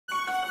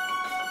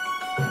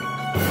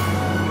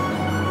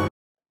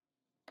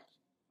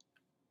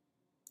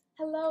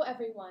Hello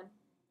everyone,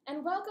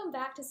 and welcome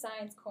back to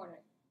Science Corner.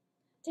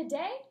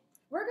 Today,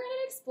 we're going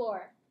to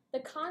explore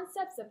the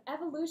concepts of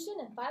evolution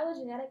and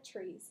phylogenetic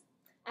trees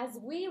as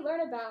we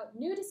learn about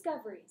new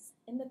discoveries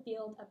in the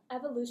field of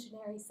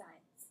evolutionary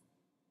science.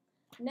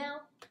 Now,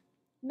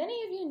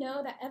 many of you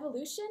know that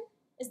evolution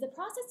is the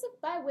process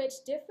by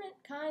which different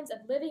kinds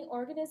of living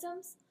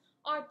organisms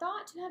are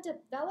thought to have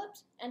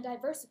developed and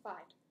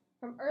diversified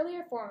from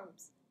earlier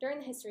forms during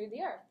the history of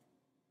the Earth.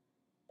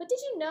 But did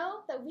you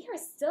know that we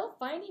are still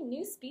finding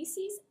new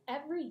species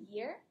every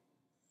year?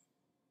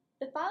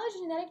 The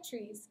phylogenetic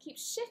trees keep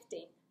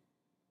shifting,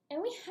 and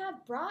we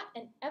have brought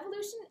an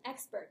evolution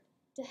expert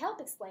to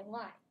help explain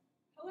why.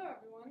 Hello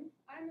everyone,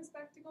 I'm a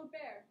spectacled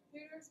bear,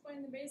 here to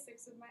explain the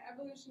basics of my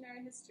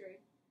evolutionary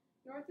history.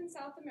 North and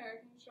South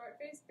American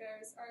short-faced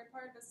bears are a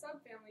part of a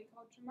subfamily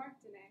called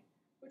Tremarctinae,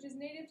 which is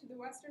native to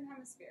the Western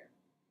Hemisphere.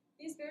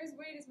 These bears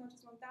weighed as much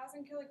as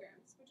 1,000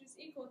 kilograms, which is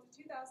equal to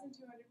 2,200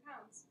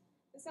 pounds.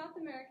 The South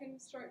American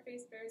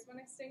short-faced bears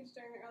went extinct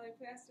during the early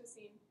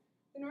Pleistocene.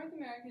 The North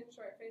American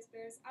short-faced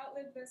bears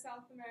outlived their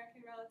South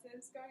American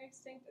relatives, going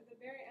extinct at the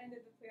very end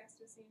of the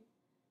Pleistocene.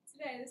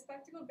 Today, the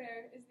spectacled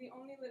bear is the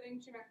only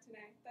living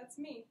Tremarctinae. That's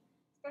me.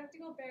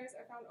 Spectacled bears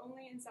are found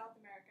only in South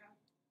America.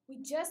 We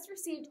just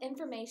received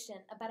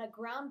information about a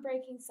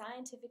groundbreaking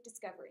scientific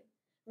discovery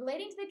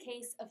relating to the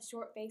case of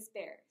short-faced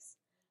bears.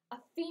 A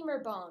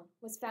femur bone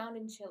was found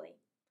in Chile.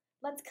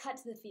 Let's cut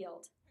to the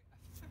field.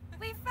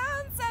 We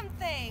found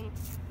something!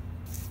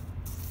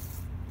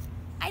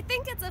 I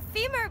think it's a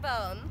femur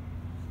bone.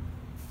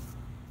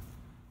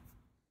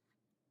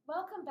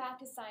 Welcome back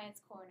to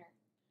Science Corner.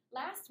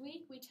 Last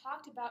week we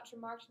talked about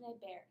Tremarctinae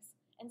bears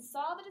and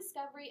saw the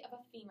discovery of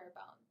a femur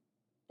bone.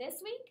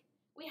 This week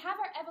we have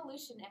our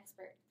evolution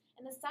expert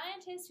and the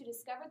scientist who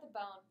discovered the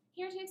bone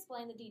here to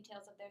explain the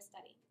details of their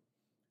study.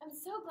 I'm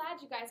so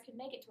glad you guys could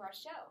make it to our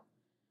show.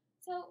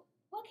 So,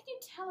 what can you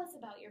tell us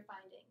about your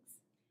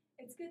findings?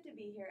 It's good to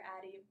be here,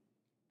 Addie.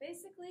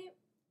 Basically,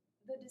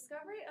 the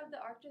discovery of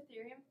the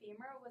Arctotherium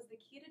femur was the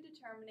key to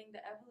determining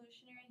the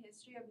evolutionary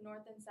history of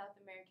North and South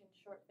American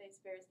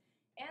short-faced bears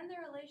and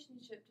their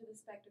relationship to the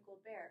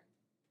spectacled bear.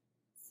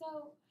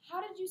 So,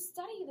 how did you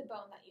study the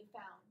bone that you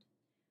found?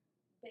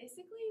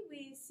 Basically,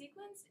 we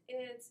sequenced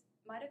its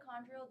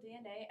mitochondrial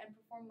DNA and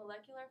performed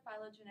molecular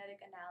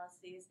phylogenetic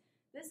analyses.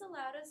 This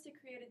allowed us to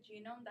create a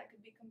genome that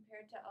could be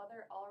compared to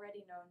other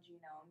already known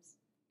genomes.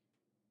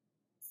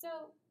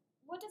 So,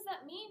 what does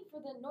that mean for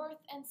the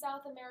North and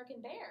South American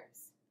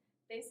bears?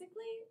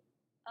 Basically,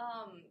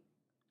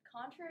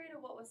 contrary to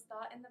what was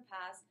thought in the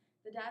past,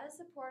 the data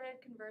supported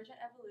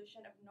convergent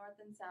evolution of North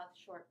and South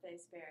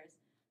short-faced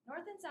bears.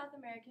 North and South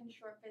American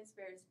short-faced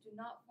bears do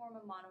not form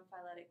a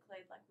monophyletic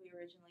clade like we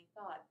originally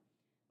thought.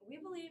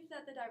 We believe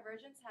that the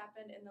divergence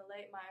happened in the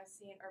late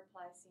Miocene or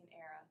Pliocene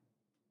era.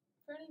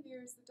 For any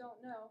viewers that don't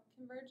know,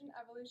 convergent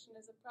evolution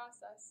is a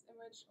process in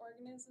which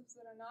organisms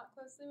that are not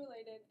closely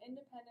related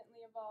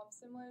independently evolve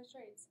similar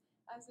traits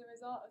as a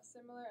result of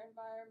similar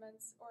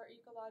environments or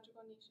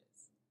ecological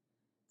niches.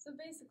 So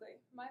basically,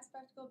 my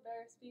spectacled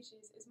bear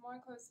species is more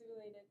closely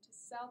related to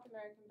South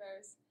American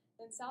bears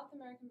than South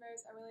American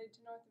bears are related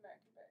to North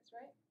American bears,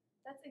 right?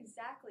 That's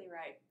exactly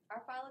right.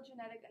 Our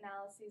phylogenetic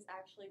analyses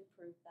actually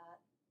prove that.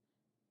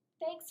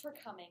 Thanks for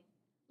coming.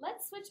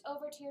 Let's switch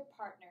over to your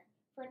partner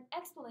for an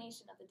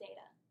explanation of the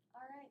data.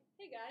 All right.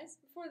 Hey guys,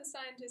 before the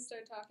scientists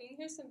start talking,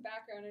 here's some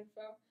background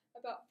info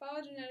about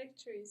phylogenetic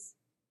trees.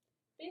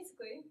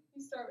 Basically, you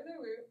start with a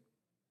root,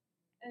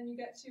 and you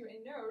get to a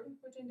node,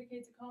 which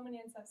indicates a common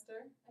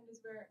ancestor, and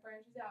is where it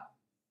branches out.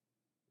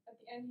 At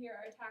the end here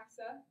are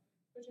taxa,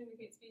 which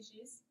indicate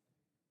species,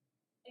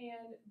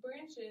 and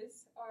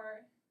branches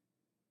are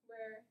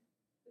where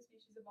the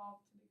species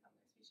evolved to become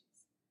their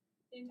species.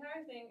 The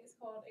entire thing is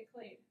called a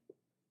clade,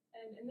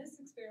 and in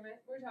this experiment,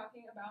 we're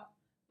talking about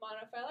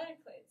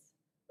monophyletic clades,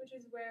 which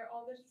is where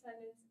all the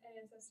descendants and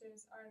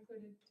ancestors are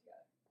included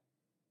together.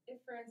 If,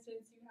 for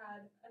instance, you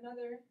had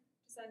another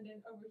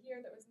descendant over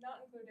here that was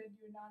not included,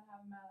 you would not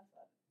have a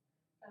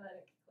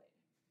monophyletic clade.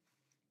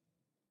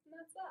 And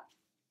that's that.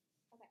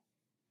 Okay.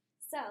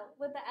 So,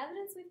 with the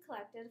evidence we've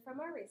collected from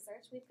our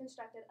research, we've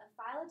constructed a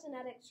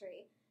phylogenetic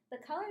tree.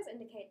 The colors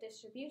indicate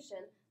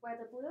distribution, where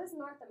the blue is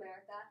North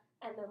America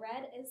and the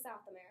red is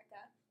South America.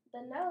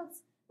 The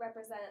nodes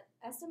represent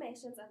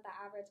estimations of the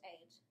average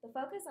age. The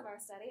focus of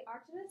our study,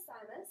 Arctodus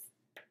simus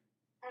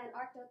and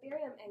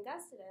Arctotherium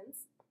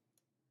angustidens,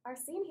 are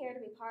seen here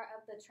to be part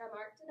of the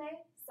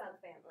Tremarctinae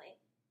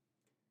subfamily.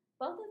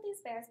 Both of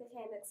these bears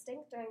became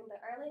extinct during the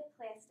early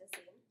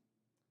Pleistocene.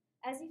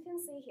 As you can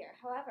see here,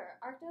 however,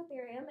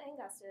 Arctotherium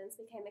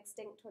angustidens became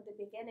extinct toward the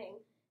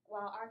beginning,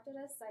 while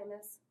Arctodus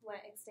simus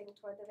went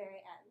extinct toward the very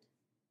end.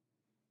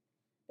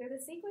 Through the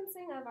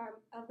sequencing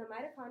of the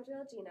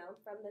mitochondrial genome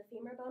from the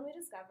femur bone we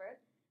discovered,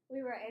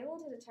 we were able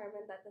to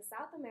determine that the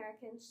South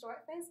American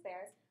short-faced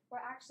bears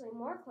were actually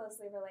more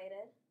closely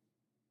related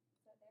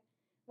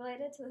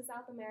to the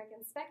South American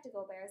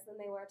spectacled bears than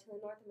they were to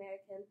the North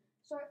American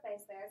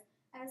short-faced bears,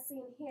 as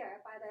seen here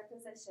by their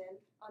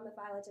position on the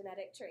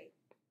phylogenetic tree.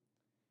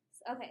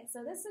 Okay,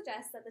 so this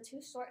suggests that the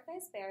two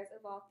short-faced bears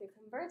evolved through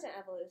convergent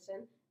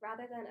evolution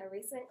rather than a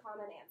recent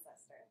common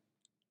ancestor.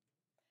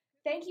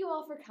 Thank you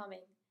all for coming.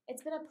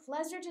 It's been a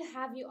pleasure to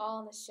have you all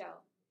on the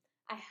show.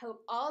 I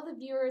hope all the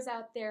viewers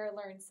out there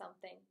learned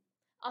something.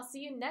 I'll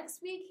see you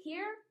next week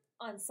here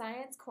on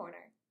Science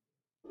Corner.